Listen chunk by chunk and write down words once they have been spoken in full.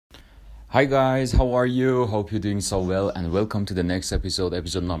Hi guys, how are you? Hope you're doing so well, and welcome to the next episode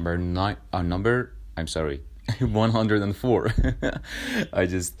number 104. I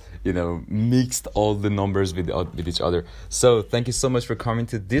just, mixed all the numbers with each other. So, thank you so much for coming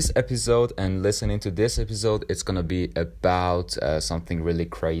to this episode and listening to this episode. It's gonna be about something really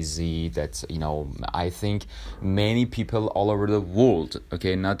crazy that, I think many people all over the world,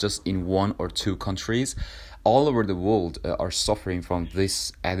 okay, not just in one or two countries, all over the world are suffering from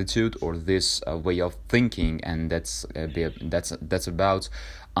this attitude or this way of thinking, and that's about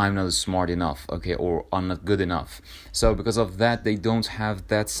I'm not smart enough, okay, or I'm not good enough. So because of that, they don't have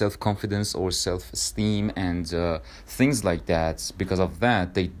that self-confidence or self-esteem and things like that. Because of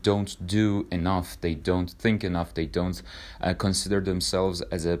that, they don't do enough, they don't think enough, they don't consider themselves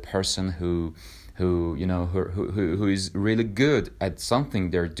as a person who is really good at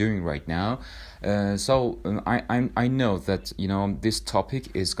something they're doing right now. So I know that this topic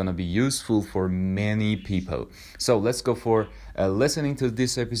is gonna be useful for many people. So let's go for listening to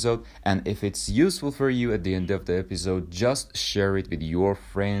this episode, and if it's useful for you at the end of the episode, just share it with your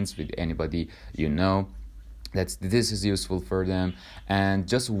friends, with anybody you know that this is useful for them, and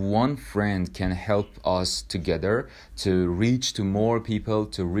just one friend can help us together to reach to more people,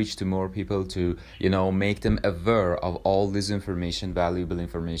 to make them aware of all this information, valuable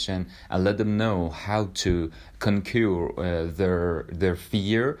information, and let them know how to conquer their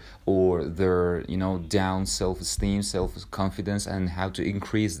fear or their down self-esteem, self-confidence, and how to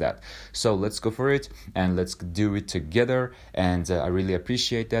increase that. So let's go for it and let's do it together, and I really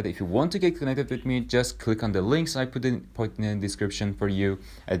appreciate that. If you want to get connected with me, just click on the links I put in the description for you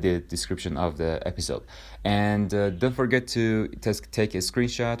at the description of the episode, and don't forget to take a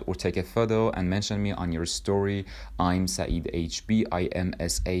screenshot or take a photo and mention me on your story. I'm Saeed HB, I am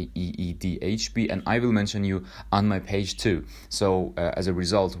Saeed HB, and I will mention you on my page too. So as a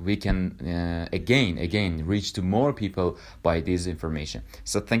result, we can again reach to more people by this information.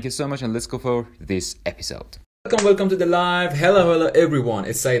 So thank you so much, and let's go for this episode. Welcome to the live. Hello everyone.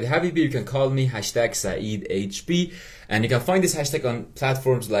 It's Saeed Habibi. You can call me #SaeedHB, and you can find this hashtag on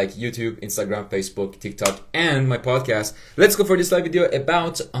platforms like YouTube, Instagram, Facebook, TikTok, and my podcast. Let's go for this live video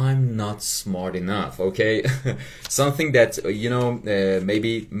about I'm not smart enough. Okay, something that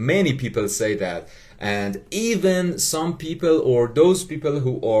maybe many people say that, and even some people or those people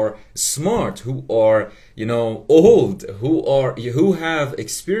who are smart, who are old, who have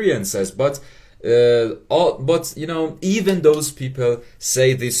experiences, but even those people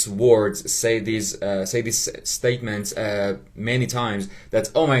say these words, say these statements many times, that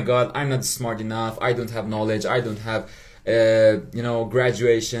oh my God, I'm not smart enough, I don't have knowledge, I don't have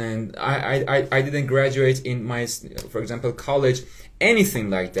graduation, I didn't graduate in my, for example, college, anything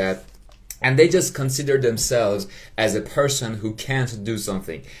like that. And they just consider themselves as a person who can't do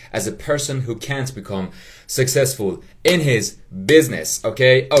something, as a person who can't become successful in his business.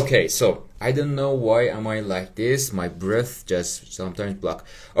 Okay, so I don't know why am I like this. My breath just sometimes block.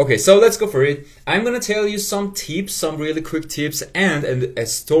 Okay, so let's go for it. I'm gonna tell you some tips, some really quick tips, and a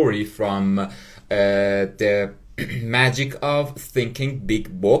story from the Magic of Thinking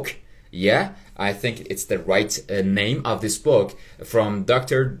Big book. Yeah, I think it's the right name of this book, from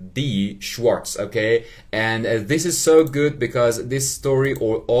Dr. D. Schwartz, okay? And this is so good because this story,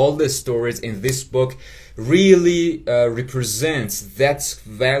 or all the stories in this book, really represents that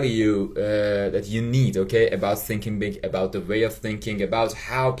value that you need, okay? About thinking big, about the way of thinking, about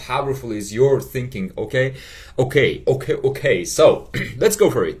how powerful is your thinking, okay? Okay, so let's go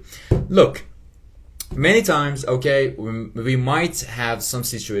for it. Look. Many times, okay, we might have some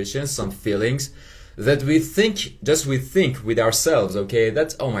situations, some feelings that we think with ourselves, okay,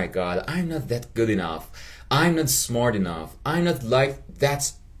 that, oh my God, I'm not that good enough, I'm not smart enough, I'm not like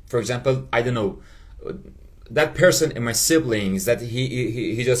that. For example, I don't know, that person in my siblings, that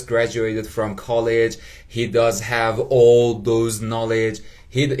he just graduated from college, he does have all those knowledge,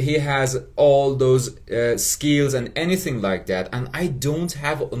 he has all those skills and anything like that, and I don't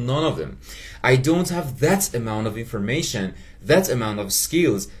have none of them. I don't have that amount of information, that amount of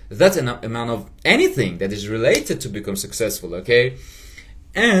skills, that amount of anything that is related to become successful, okay?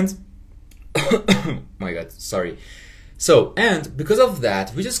 And my God, sorry. So, and because of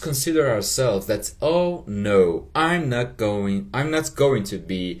that, we just consider ourselves that, oh no, I'm not going to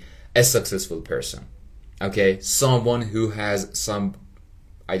be a successful person, okay? Someone who has some,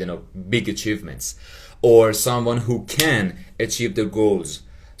 I don't know, big achievements, or someone who can achieve their goals,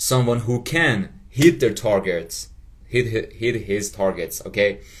 someone who can hit their targets, hit his targets,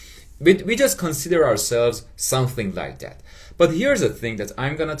 okay? We just consider ourselves something like that. But here's the thing, that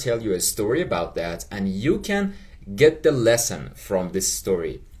I'm gonna tell you a story about that, and you can get the lesson from this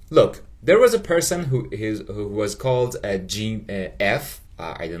story. Look, there was a person who was called Jim F.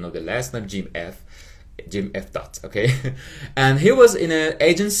 I don't know the last name, Jim F. Dot, okay, and he was in an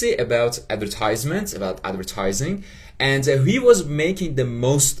agency about advertisements, about advertising, and he was making the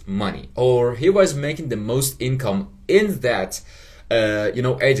most money, or he was making the most income in that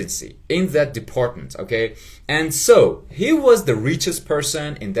agency, in that department, okay? And so he was the richest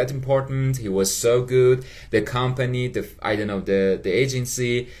person in that department. He was so good. The company, the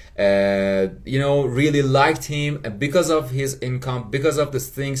agency, really liked him because of his income, because of the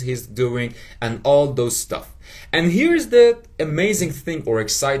things he's doing, and all those stuff. And here's the amazing thing or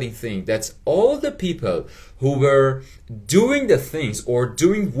exciting thing, that all the people who were doing the things or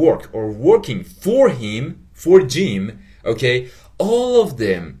doing work or working for him, for Jim, okay, all of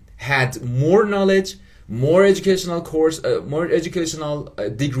them had more knowledge, more educational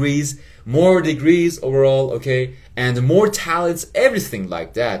degrees, more degrees overall, okay, and more talents, everything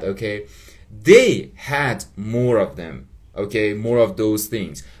like that, okay. They had more of them, okay, more of those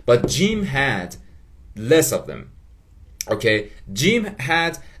things. But Jim had less of them, okay. Jim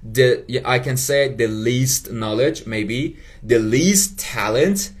had I can say the least knowledge, maybe the least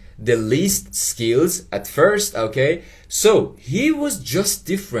talent, the least skills at first, okay. So he was just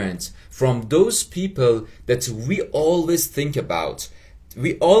different from those people that we always think about.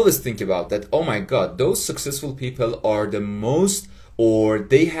 We always think about that, oh my god, those successful people are the most, or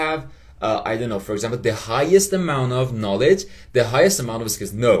they have for example, the highest amount of knowledge, the highest amount of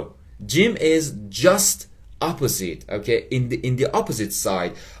skills. No, Jim is just opposite, okay, in the opposite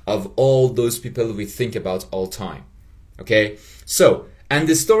side of all those people we think about all time, okay. So, and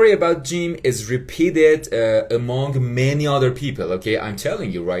the story about Jim is repeated among many other people, okay, I'm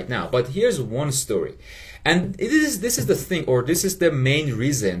telling you right now. But here's one story, and this is the thing, or this is the main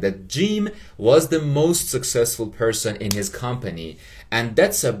reason that Jim was the most successful person in his company, and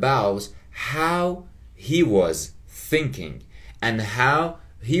that's about how he was thinking and how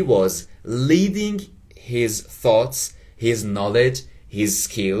he was leading his thoughts, his knowledge, his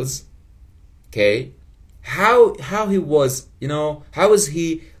skills, okay. How he was, how was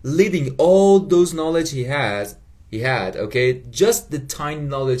he leading all those knowledge he had, okay, just the tiny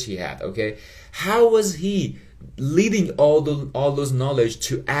knowledge he had, okay. How was he leading all those knowledge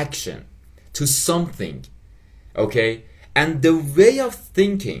to action, to something, okay. And the way of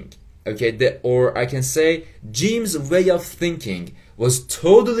thinking, okay, or I can say Jim's way of thinking was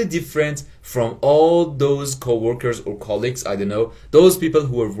totally different from all those co-workers or colleagues, I don't know, those people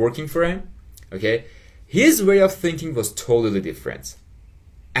who were working for him, okay. His way of thinking was totally different.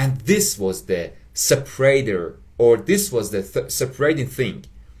 And this was the separator, or this was the separating thing,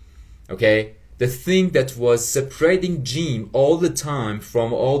 okay? The thing that was separating Jim all the time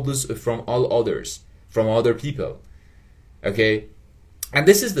from all others, from other people, okay? And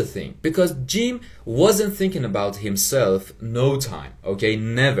this is the thing, because Jim wasn't thinking about himself no time, okay?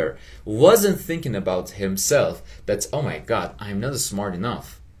 Never. Wasn't thinking about himself that, oh my god, I'm not smart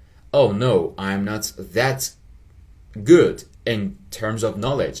enough. Oh no, I'm not that good in terms of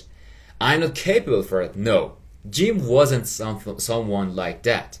knowledge. I'm not capable for it. No, Jim wasn't someone like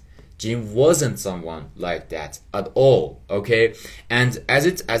that. Jim wasn't someone like that at all, okay? And as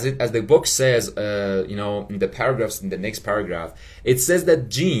the book says, in the paragraphs, in the next paragraph, it says that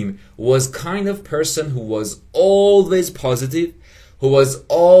Jim was kind of person who was always positive, who was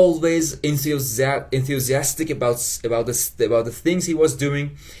always enthusiastic about the things he was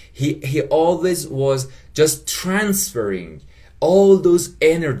doing. He always was just transferring all those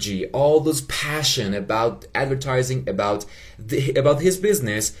energy, all those passion about advertising, about his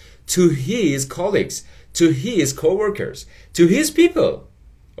business to his colleagues, to his co-workers, to his people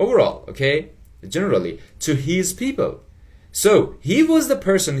overall, okay? Generally, to his people. So he was the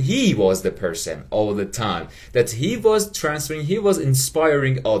person all the time that he was transferring, he was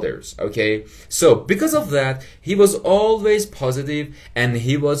inspiring others, okay? So because of that, he was always positive and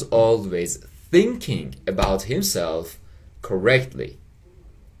he was always thinking about himself correctly,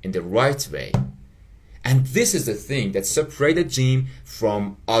 in the right way. And this is the thing that separated Jim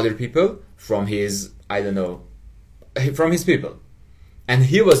from other people, from his, from his people. And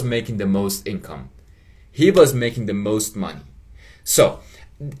he was making the most income. He was making the most money. So,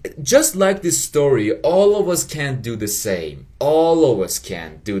 just like this story, all of us can do the same. All of us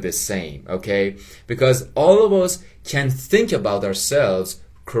can do the same, okay? Because all of us can think about ourselves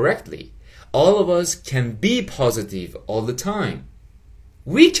correctly. All of us can be positive all the time.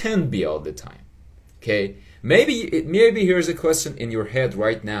 We can be all the time, okay? Maybe here's a question in your head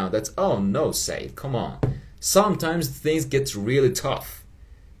right now that's, oh no, Said, come on. Sometimes things get really tough.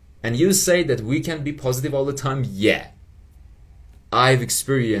 And you say that we can be positive all the time? Yeah. I've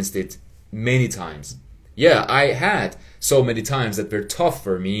experienced it many times. Yeah, I had so many times that were tough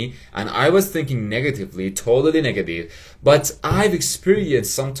for me, and I was thinking negatively, totally negative. But I've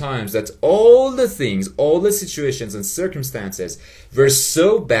experienced sometimes that all the things, all the situations and circumstances were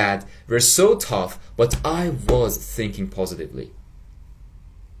so bad, were so tough, but I was thinking positively.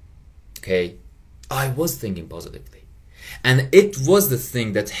 Okay? I was thinking positively. And it was the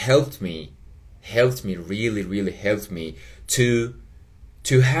thing that really, really helped me to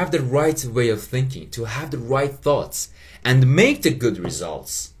have the right way of thinking, to have the right thoughts, and make the good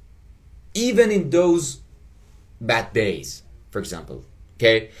results, even in those bad days, for example.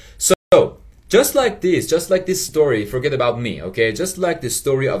 Okay? So, just like this story, forget about me, okay? Just like the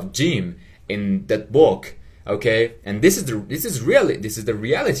story of Jim in that book, okay? And this is the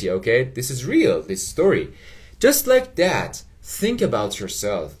reality, okay? This is real, this story. Just like that, think about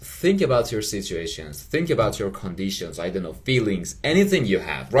yourself, think about your situations, think about your conditions, I don't know, feelings, anything you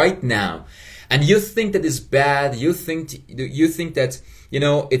have right now, and you think that is bad, you think that,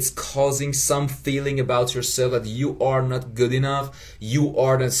 it's causing some feeling about yourself that you are not good enough, you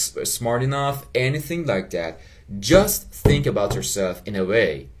are not smart enough, anything like that. Just think about yourself in a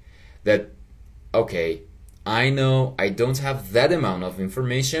way that, okay, I know I don't have that amount of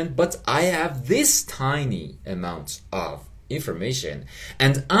information, but I have this tiny amount of information,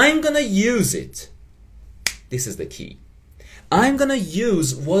 and I'm gonna use it. This is the key. I'm gonna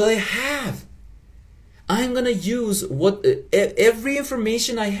use what I have. I'm gonna use what every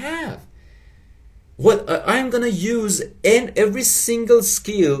information I have. What I'm gonna use in every single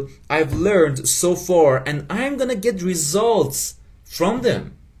skill I've learned so far, and I'm gonna get results from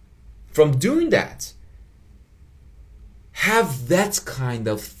them, from doing that. Have that kind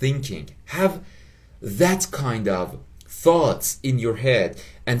of thinking. Have that kind of thoughts in your head,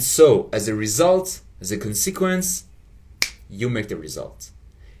 and so as a result, as a consequence, you make the result,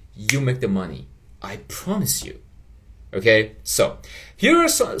 you make the money, I promise you. Okay, so here are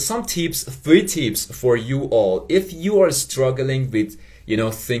some tips, 3 tips for you all if you are struggling with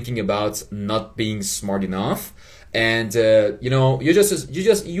thinking about not being smart enough, and you are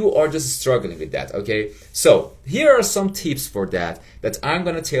just struggling with that. Okay, so here are some tips for that I'm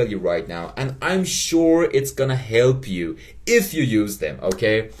gonna tell you right now, and I'm sure it's gonna help you if you use them.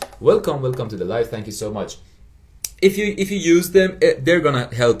 Okay, welcome to the live, thank you so much. If you use them, they're gonna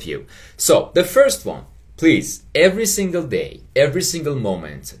help you. So the first one, please, every single day, every single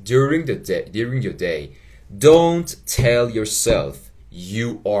moment during your day, don't tell yourself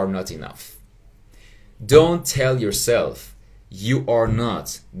you are not enough. Don't tell yourself you are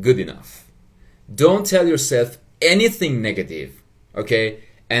not good enough. Don't tell yourself anything negative, okay?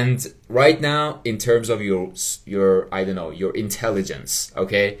 And right now, in terms of your I don't know, your intelligence,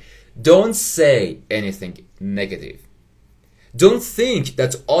 okay? Don't say anything negative. Don't think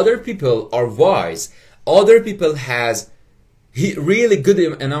that other people are wise. Other people has really good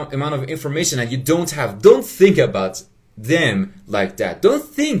amount of information and you don't have. Don't think about them like that. Don't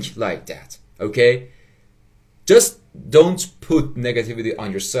think like that, okay? Just don't put negativity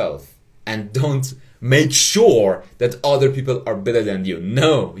on yourself, and don't make sure that other people are better than you.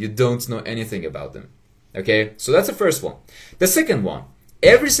 No, you don't know anything about them. Okay, so that's the first one. The second one,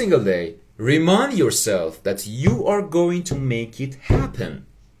 every single day, remind yourself that you are going to make it happen.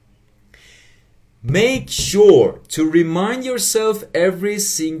 Make sure to remind yourself every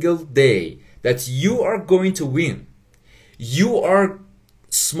single day that you are going to win. You are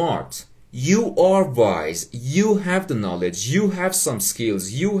smart. You are wise, you have the knowledge, you have some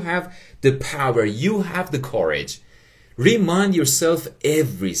skills, you have the power, you have the courage. Remind yourself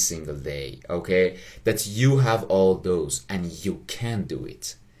every single day, okay, that you have all those and you can do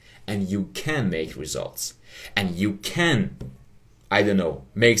it. And you can make results. And you can, I don't know,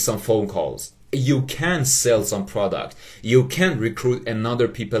 make some phone calls. You can sell some product. You can recruit another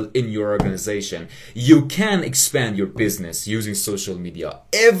people in your organization. You can expand your business using social media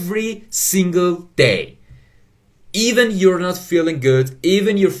every single day. Even you're not feeling good,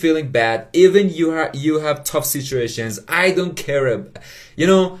 even you're feeling bad, even you have tough situations. I don't care.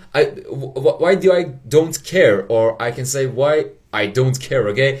 Why do I don't care? Or I can say why I don't care.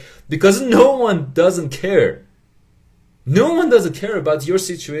 Okay, because no one doesn't care. No one doesn't care about your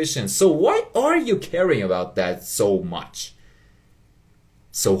situation. So why are you caring about that so much?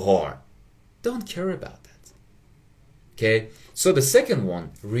 So hard. Don't care about that. Okay? So the second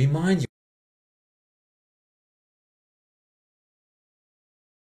one, remind you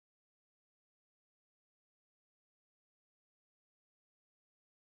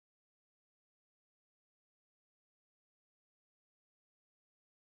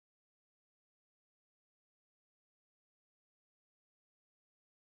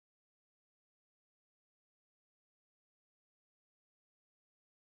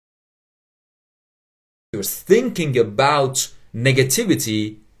you're thinking about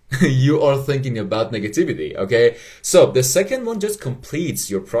negativity, you are thinking about negativity. Okay, so the second one just completes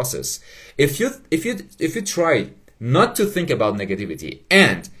your process. If you try not to think about negativity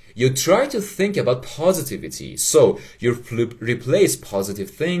and you try to think about positivity, so you replace positive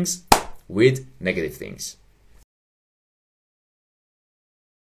things with negative things.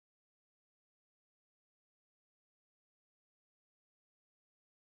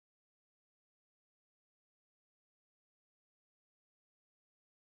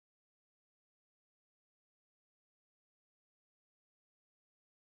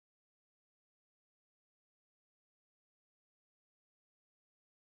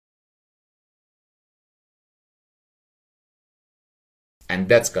 And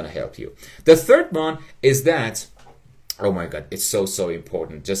that's gonna help you. The third one is that, oh my god, it's so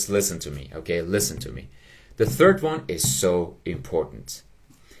important. Just listen to me, okay? Listen to me. The third one is so important.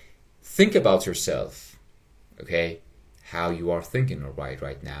 Think about yourself, okay? How you are thinking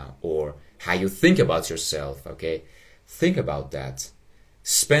right now, or how you think about yourself, okay? Think about that.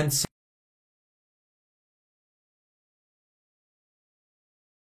 Spend some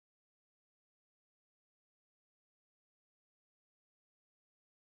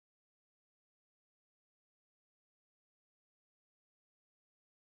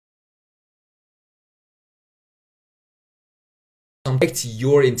affect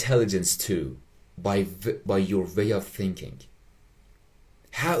your intelligence too by your way of thinking.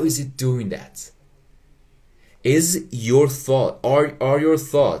 How is it doing that? Is your thought are your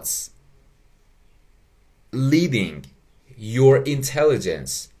thoughts leading your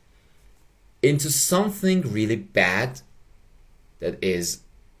intelligence into something really bad that is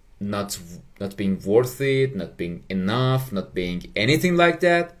not being worth it, not being enough, not being anything like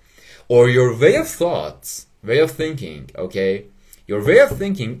that? Or your way of thoughts, way of thinking, okay? Your way of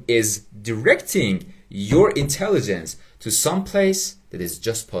thinking is directing your intelligence to some place that is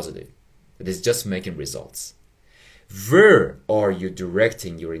just positive, that is just making results. Where are you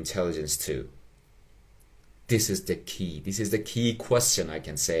directing your intelligence to? This is the key. This is the key question, I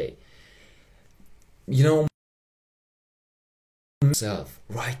can say. You know, yourself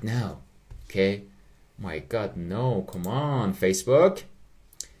right now, okay? My God, no, come on, Facebook.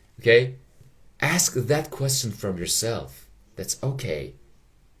 Okay? Ask that question from yourself. That's okay.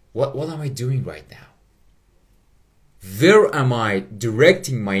 What am I doing right now? Where am I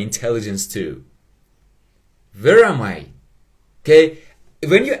directing my intelligence to? Where am I? Okay?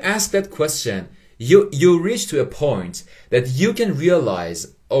 When you ask that question, you reach to a point that you can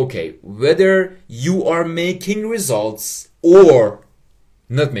realize, okay, whether you are making results or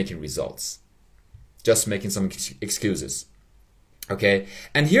not making results. Just making some excuses. Okay?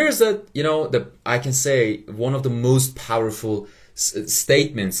 And here's I can say one of the most powerful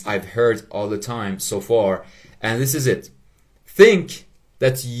statements I've heard all the time so far, and this is it. Think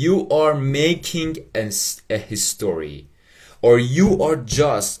that you are making a history, or you are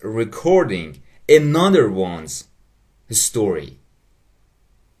just recording another one's story.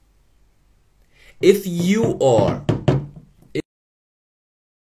 If you are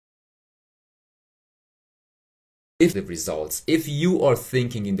the results, if you are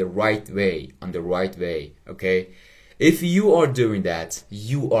thinking in the right way, on the right way, okay, if you are doing that,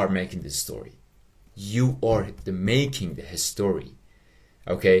 you are making the story. You are making the history,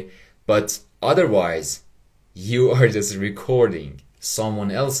 okay? But otherwise, you are just recording someone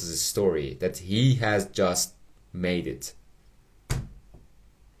else's story that he has just made it.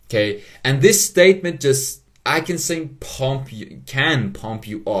 Okay? And this statement just, I can say, can pump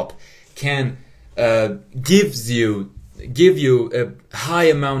you up, can give you a high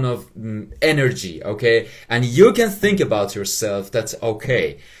amount of energy, okay? And you can think about yourself, that's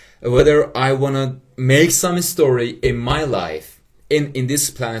okay, whether I want to make some story in my life, in this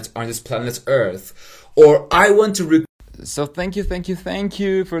planet, on this planet Earth, or I want to so thank you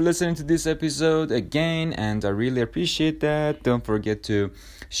for listening to this episode again, and I really appreciate that. Don't forget to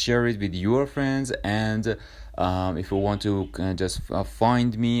share it with your friends, and if you want to just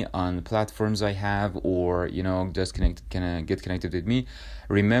find me on platforms I have, or just get connected with me,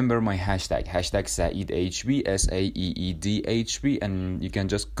 remember my hashtag SaeedHB, SaeedHB, and you can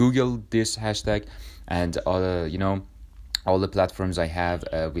just Google this hashtag, and all the platforms I have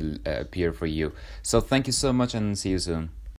will appear for you. So thank you so much, and see you soon.